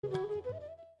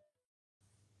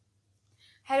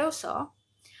Hello, sir.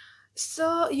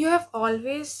 So, you have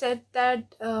always said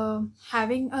that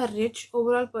having a rich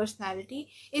overall personality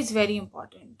is very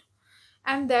important,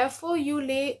 and therefore, you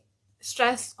lay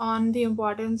stress on the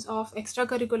importance of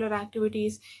extracurricular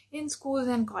activities in schools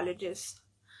and colleges.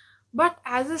 But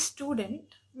as a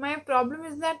student, my problem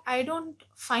is that I don't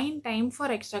find time for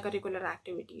extracurricular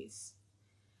activities.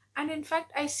 And in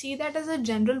fact, I see that as a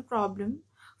general problem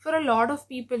for a lot of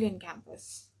people in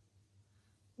campus.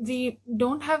 We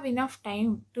don't have enough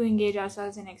time to engage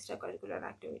ourselves in extracurricular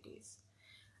activities,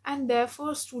 and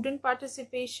therefore student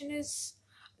participation is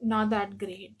not that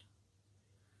great.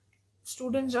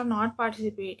 Students are not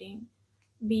participating,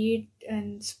 be it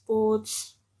in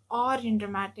sports or in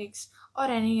dramatics or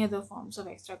any other forms of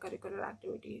extracurricular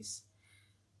activities.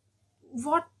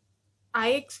 What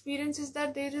I experience is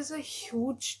that there is a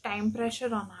huge time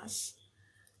pressure on us,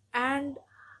 and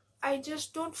I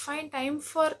just don't find time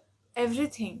for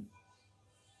everything.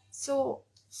 So,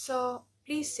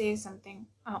 please say something.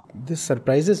 This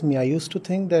surprises me. I used to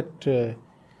think that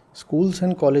schools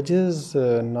and colleges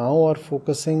now are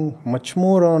focusing much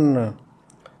more on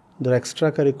their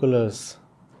extracurriculars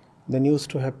than used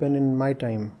to happen in my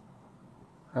time.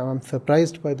 I'm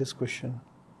surprised by this question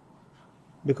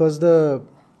because the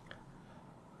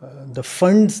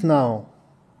funds now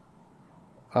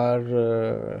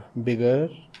are bigger.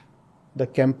 The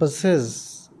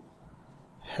campuses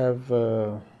have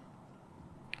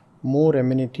more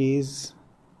amenities.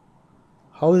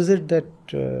 How is it that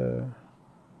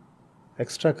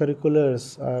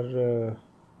extracurriculars are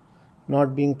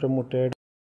not being promoted?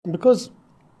 Because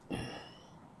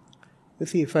you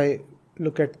see, if I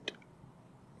look at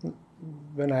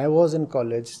when I was in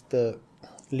college, the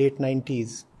late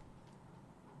 90s,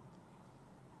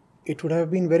 it would have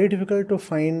been very difficult to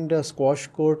find a squash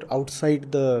court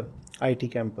outside the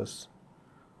IIT campus.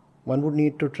 One would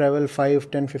need to travel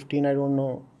 5, 10, 15, I don't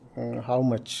know how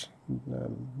much,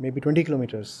 maybe 20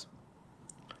 kilometers.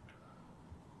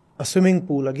 A swimming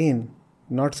pool, again,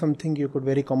 not something you could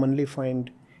very commonly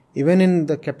find even in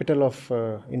the capital of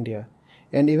India.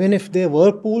 And even if there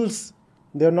were pools,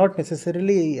 they are not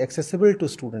necessarily accessible to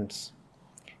students.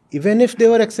 Even if they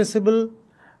were accessible,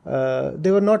 they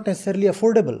were not necessarily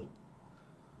affordable.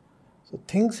 So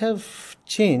things have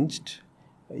changed.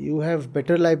 You have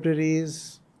better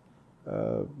libraries,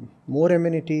 more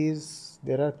amenities.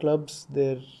 There are clubs.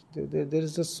 There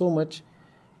is just so much.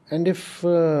 And if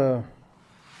you're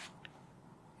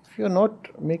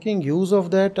not making use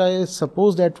of that, I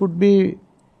suppose that would be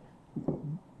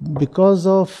because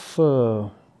of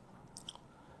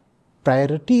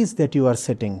priorities that you are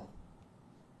setting,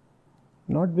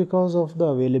 not because of the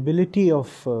availability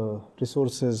of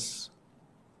resources.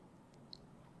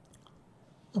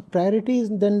 The priorities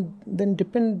then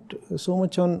depend so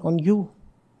much on you.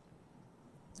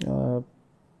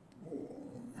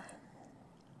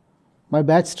 My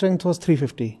batch strength was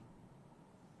 350.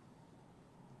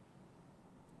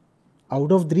 Out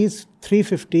of these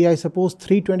 350, I suppose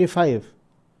 325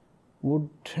 would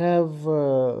have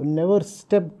never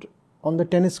stepped on the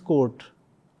tennis court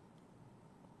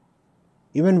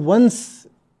even once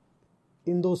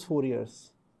in those 4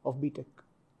 years of BTech.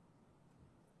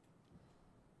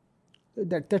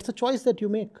 That's a choice that you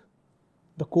make.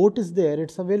 The court is there,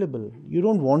 it's available. You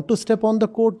don't want to step on the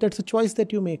court, that's a choice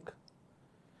that you make.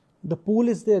 The pool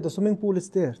is there, the swimming pool is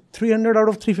there. 300 out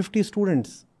of 350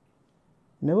 students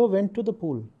never went to the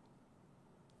pool.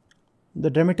 The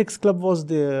dramatics club was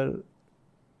there,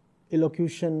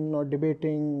 elocution or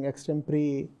debating,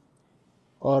 extempore,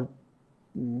 or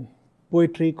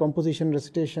poetry, composition,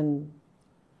 recitation,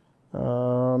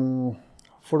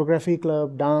 photography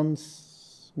club, dance,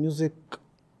 music,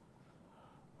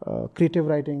 creative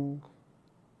writing.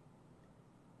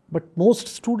 But most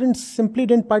students simply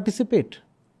didn't participate.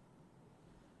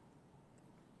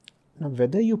 Now,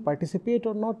 whether you participate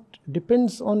or not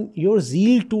depends on your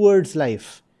zeal towards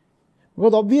life.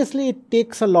 Because obviously it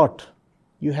takes a lot.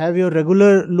 You have your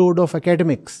regular load of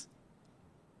academics.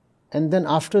 And then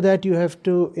after that you have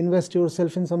to invest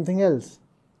yourself in something else.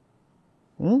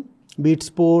 Be it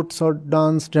sports or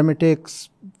dance, dramatics,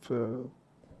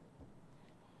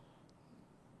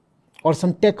 or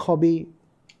some tech hobby.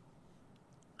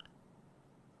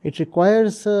 It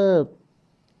requires a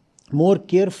more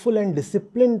careful and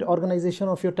disciplined organization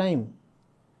of your time.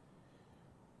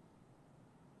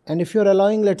 And if you're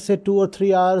allowing, let's say, 2 or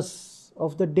 3 hours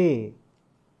of the day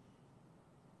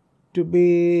to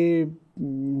be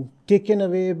taken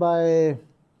away by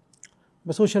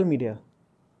social media,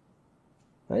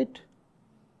 right?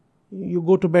 You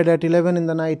go to bed at 11 in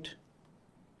the night,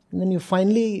 and then you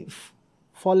finally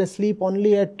fall asleep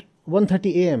only at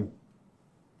 1:30 a.m.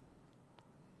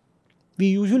 we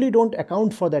usually don't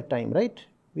account for that time, right?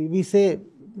 We say,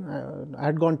 I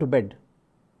had gone to bed.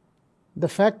 The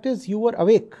fact is, you were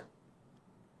awake.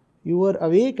 You were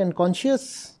awake and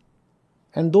conscious,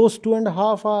 and those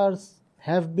 2.5 hours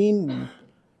have been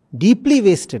deeply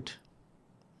wasted.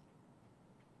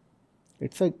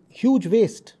 It's a huge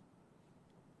waste.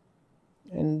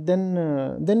 And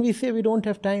then we say we don't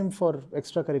have time for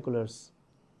extracurriculars.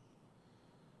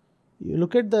 You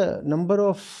look at the number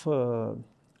of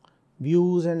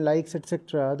views and likes,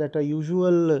 etc., that a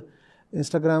usual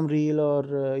Instagram reel or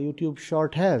YouTube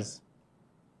short has.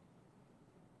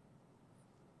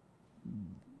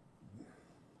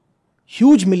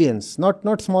 Huge millions,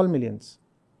 not small millions.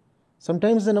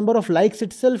 Sometimes the number of likes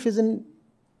itself is in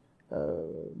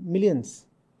millions.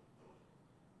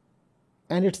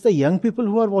 And it's the young people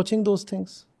who are watching those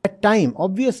things. That time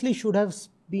obviously should have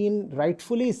been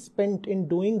rightfully spent in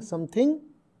doing something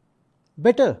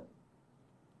better.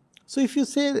 So if you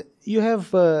say you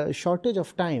have a shortage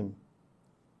of time,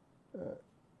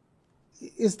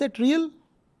 is that real?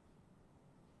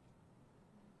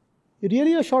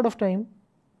 Really a short of time?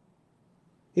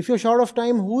 If you're short of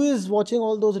time, who is watching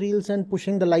all those reels and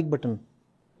pushing the like button?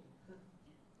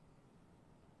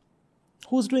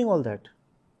 Who's doing all that?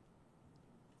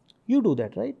 You do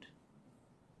that, right?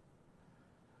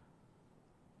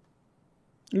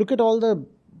 Look at all the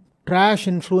trash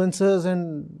influencers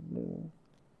and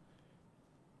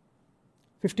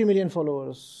 50 million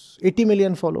followers, 80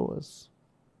 million followers.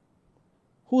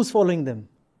 Who's following them?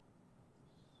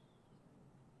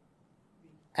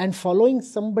 And following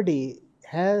somebody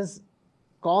has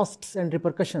costs and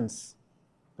repercussions,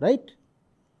 right?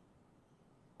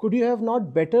 Could you have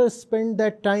not better spent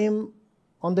that time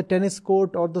on the tennis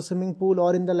court or the swimming pool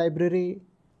or in the library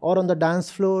or on the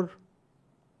dance floor?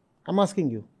 I'm asking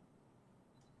you.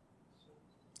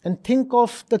 And think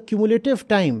of the cumulative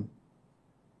time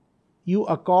you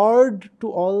accord to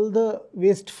all the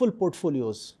wasteful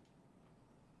portfolios.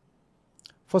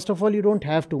 First of all, you don't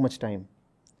have too much time.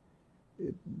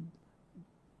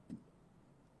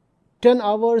 10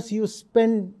 hours you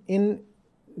spend in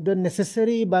the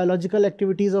necessary biological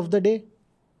activities of the day.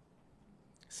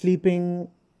 Sleeping,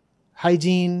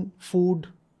 hygiene, food.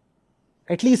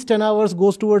 At least 10 hours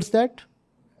goes towards that.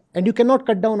 And you cannot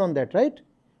cut down on that, right?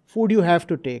 Food you have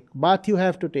to take, bath you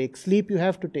have to take, sleep you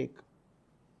have to take.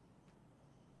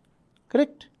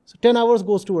 Correct? So 10 hours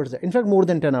goes towards that. In fact, more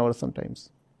than 10 hours sometimes.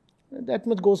 That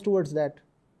much goes towards that.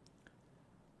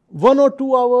 1 or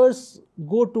 2 hours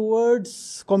go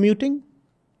towards commuting.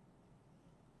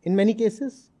 In many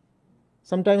cases.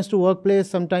 Sometimes to workplace,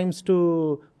 sometimes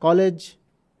to college.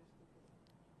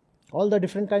 All the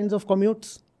different kinds of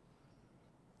commutes.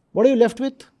 What are you left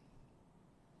with?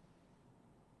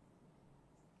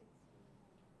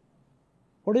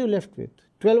 What are you left with?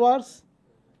 12 hours?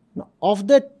 Now, of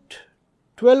that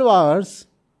 12 hours,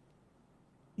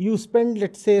 you spend,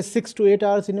 let's say, 6 to 8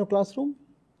 hours in your classroom.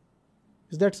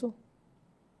 Is that so?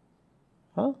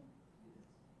 Huh?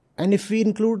 And if we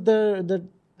include the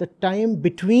time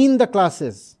between the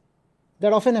classes,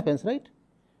 that often happens, right?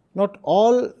 Not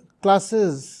all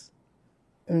classes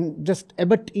just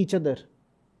abut each other.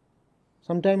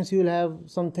 Sometimes you will have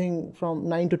something from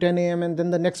 9 to 10 a.m. and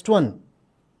then the next one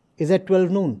is at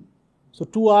 12 noon. So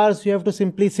 2 hours you have to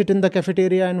simply sit in the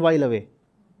cafeteria and while away.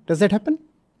 Does that happen?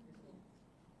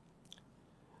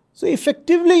 So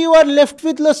effectively you are left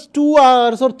with just 2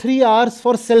 hours or 3 hours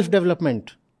for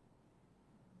self-development.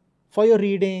 For your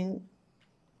reading,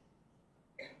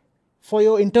 for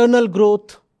your internal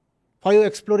growth, for your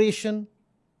exploration,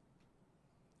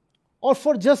 or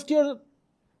for just your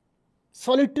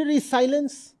solitary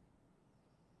silence,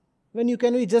 when you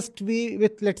can just be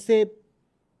with, let's say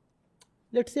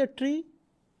a tree,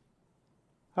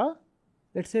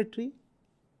 let's say a tree,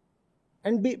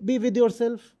 and be with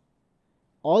yourself.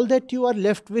 All that you are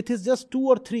left with is just 2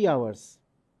 or 3 hours.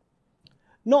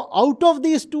 Now, out of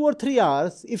these 2 or 3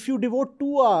 hours, if you devote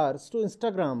 2 hours to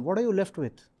Instagram, what are you left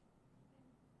with?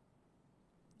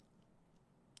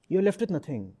 You're left with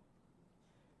nothing.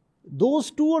 Those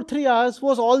 2 or 3 hours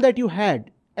was all that you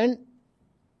had, and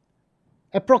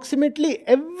approximately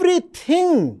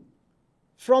everything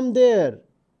from there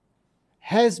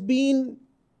has been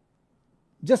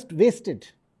just wasted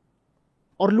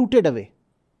or looted away.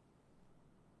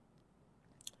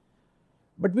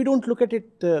 But we don't look at it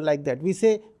like that. We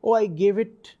say, oh, I gave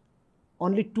it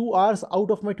only 2 hours out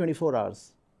of my 24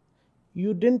 hours.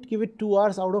 You didn't give it 2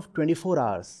 hours out of 24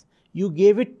 hours. You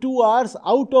gave it 2 hours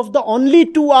out of the only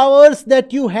 2 hours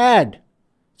that you had.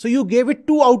 So you gave it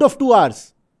 2 out of 2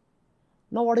 hours.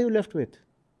 Now what are you left with?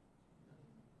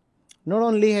 Not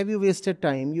only have you wasted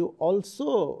time, you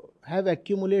also have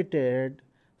accumulated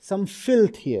some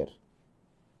filth here.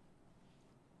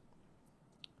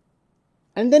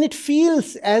 And then it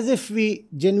feels as if we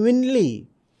genuinely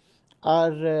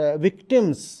are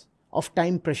victims of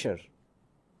time pressure.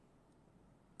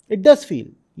 It does feel.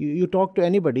 You talk to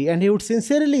anybody and he would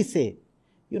sincerely say,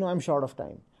 I'm short of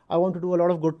time. I want to do a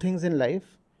lot of good things in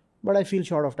life, but I feel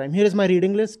short of time. Here is my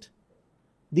reading list.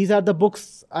 These are the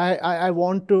books I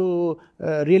want to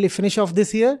really finish off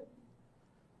this year,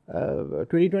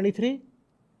 2023.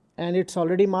 And it's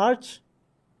already March.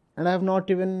 And I have not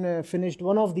even finished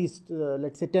one of these,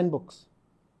 let's say 10 books.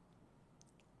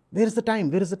 Where is the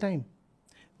time? Where is the time?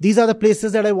 These are the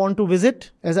places that I want to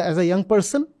visit as a young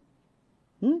person.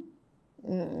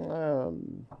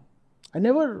 I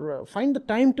never find the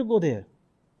time to go there.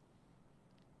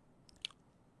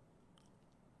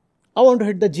 I want to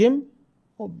hit the gym.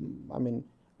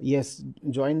 Yes,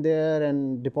 joined there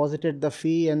and deposited the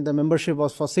fee, and the membership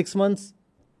was for 6 months.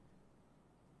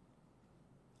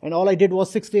 And all I did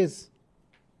was 6 days.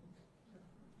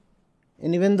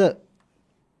 And even the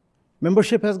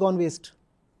membership has gone waste.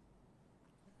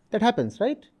 That happens,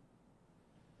 right?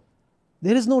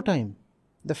 There is no time.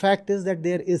 The fact is that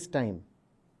there is time.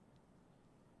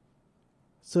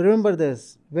 So remember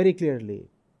this very clearly.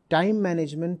 Time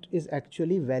management is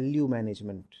actually value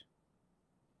management.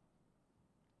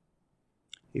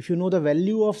 If you know the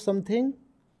value of something,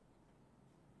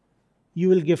 you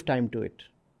will give time to it.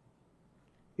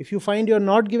 If you find you're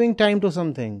not giving time to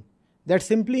something, that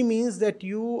simply means that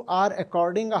you are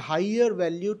according a higher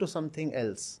value to something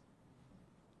else.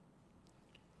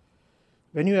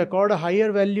 When you accord a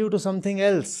higher value to something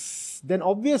else, then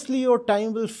obviously your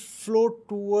time will flow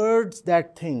towards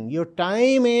that thing. Your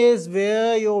time is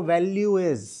where your value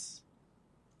is.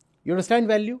 You understand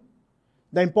value?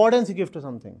 The importance you give to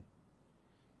something.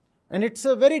 And it's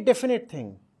a very definite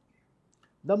thing.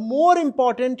 The more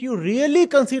important you really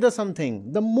consider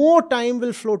something, the more time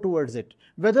will flow towards it.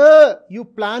 Whether you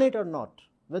plan it or not,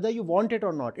 whether you want it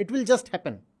or not, it will just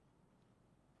happen.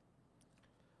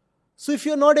 So if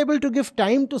you're not able to give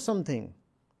time to something,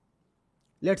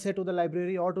 let's say to the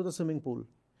library or to the swimming pool,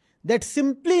 that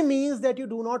simply means that you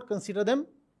do not consider them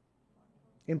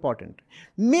important.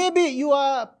 Maybe you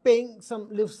are paying some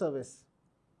lip service.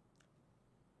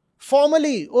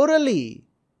 Formally, orally,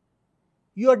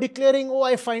 you are declaring,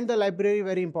 I find the library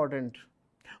very important.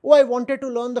 I wanted to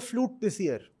learn the flute this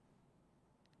year.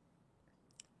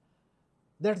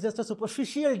 That's just a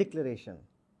superficial declaration.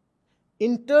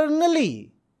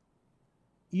 Internally,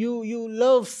 you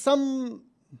love some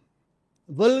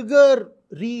vulgar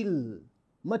reel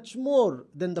much more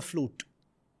than the flute.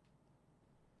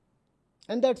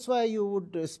 And that's why you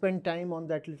would spend time on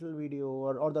that little video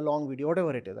or the long video,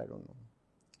 whatever it is, I don't know,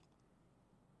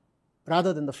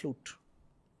 rather than the flute.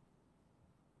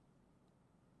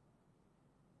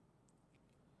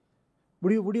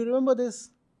 Would you remember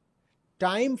this?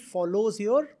 Time follows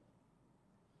your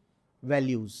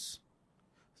values.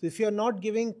 So if you are not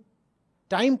giving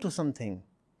time to something,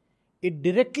 it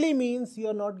directly means you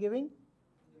are not giving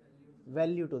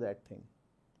value to that thing.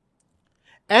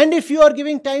 And if you are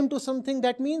giving time to something,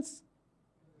 that means,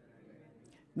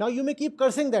 now you may keep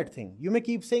cursing that thing. You may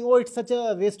keep saying, it's such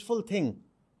a wasteful thing.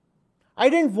 I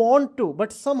didn't want to,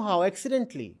 but somehow,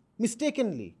 accidentally,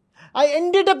 mistakenly, I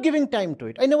ended up giving time to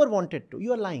it. I never wanted to.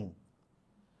 You are lying.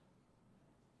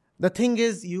 The thing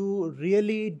is, you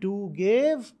really do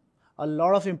give a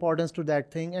lot of importance to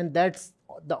that thing, and that's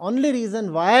the only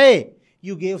reason why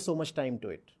you gave so much time to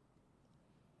it.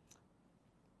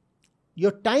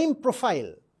 Your time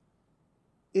profile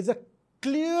is a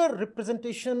clear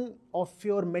representation of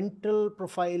your mental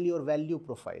profile, your value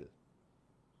profile.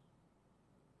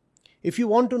 If you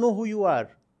want to know who you are,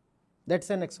 that's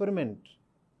an experiment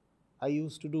I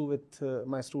used to do with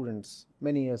my students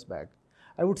many years back.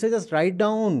 I would say just write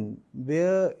down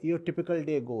where your typical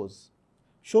day goes.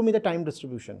 Show me the time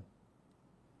distribution.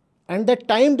 And that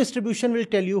time distribution will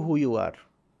tell you who you are.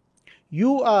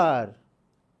 You are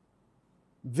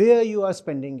where you are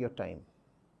spending your time.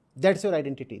 That's your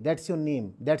identity. That's your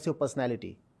name. That's your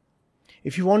personality.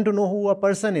 If you want to know who a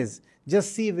person is,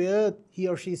 just see where he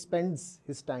or she spends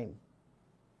his time.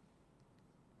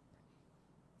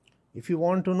 If you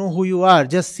want to know who you are,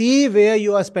 just see where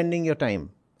you are spending your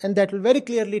time. And that will very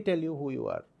clearly tell you who you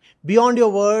are. Beyond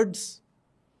your words,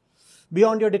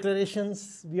 beyond your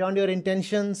declarations, beyond your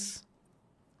intentions,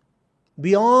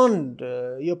 beyond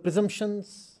your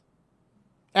presumptions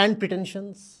and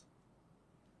pretensions.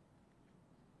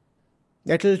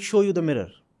 That will show you the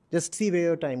mirror. Just see where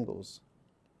your time goes.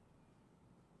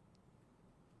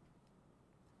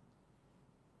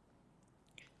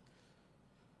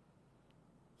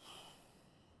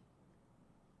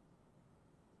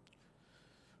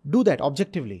 Do that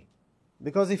objectively.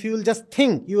 Because if you will just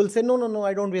think, you will say, no,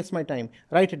 I don't waste my time.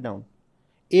 Write it down.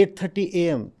 8:30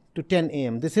 a.m. to 10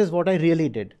 a.m. This is what I really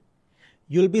did.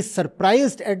 You'll be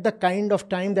surprised at the kind of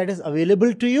time that is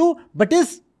available to you, but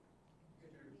is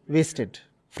wasted,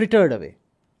 frittered away.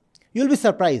 You'll be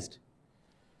surprised.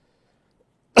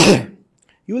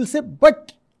 You will say,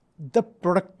 but the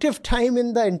productive time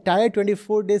in the entire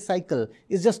 24-day cycle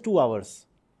is just 2 hours.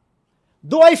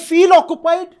 Though I feel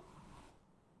occupied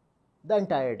the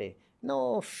entire day.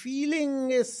 No,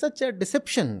 feeling is such a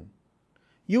deception.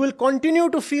 You will continue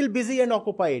to feel busy and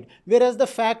occupied, whereas the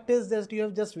fact is that you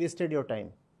have just wasted your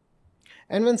time.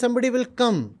 And when somebody will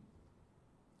come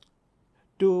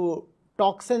to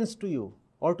talk sense to you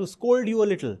or to scold you a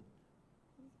little,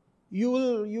 you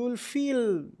will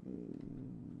feel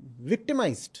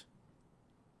victimized.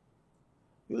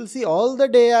 You will see, all the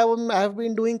day I have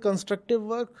been doing constructive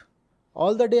work.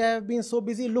 All the day I have been so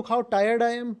busy. Look how tired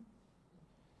I am.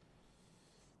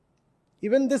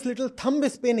 Even this little thumb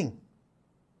is paining.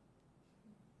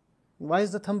 Why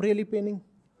is the thumb really paining?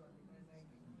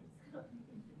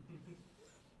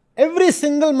 Every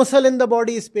single muscle in the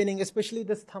body is paining, especially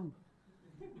this thumb.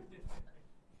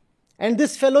 And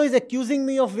this fellow is accusing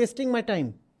me of wasting my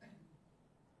time.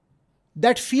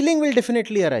 That feeling will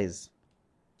definitely arise.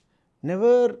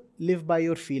 Never live by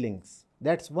your feelings.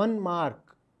 That's one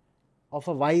mark of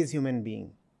a wise human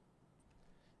being.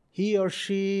 He or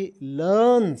she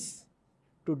learns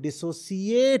to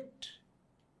dissociate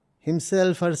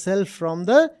himself, herself from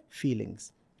the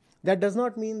feelings. That does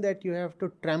not mean that you have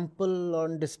to trample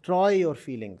or destroy your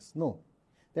feelings. No.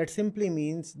 That simply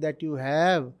means that you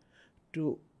have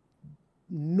to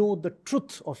know the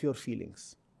truth of your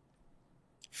feelings.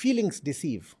 Feelings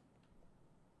deceive.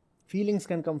 Feelings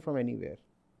can come from anywhere.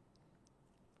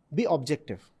 Be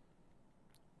objective.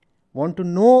 Want to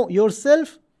know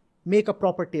yourself? Make a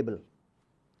proper table.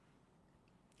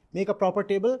 Make a proper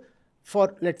table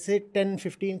for, let's say, 10,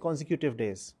 15 consecutive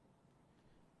days.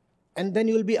 And then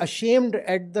you will be ashamed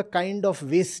at the kind of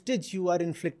wastage you are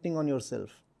inflicting on yourself.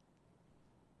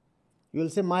 You will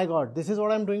say, my God, this is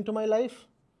what I am doing to my life?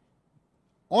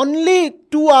 Only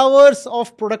 2 hours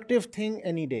of productive thing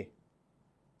any day.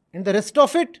 And the rest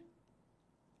of it,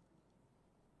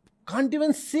 can't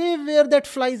even say where that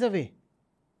flies away.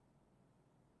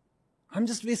 I'm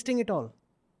just wasting it all.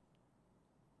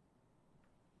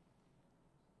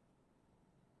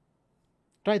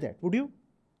 Try that, would you?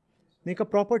 Make a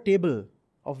proper table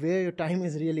of where your time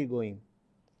is really going.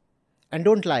 And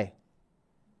don't lie.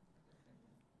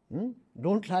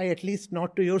 Don't lie, at least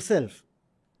not to yourself.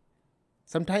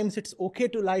 Sometimes it's okay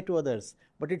to lie to others,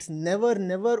 but it's never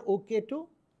okay to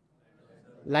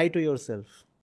lie to yourself.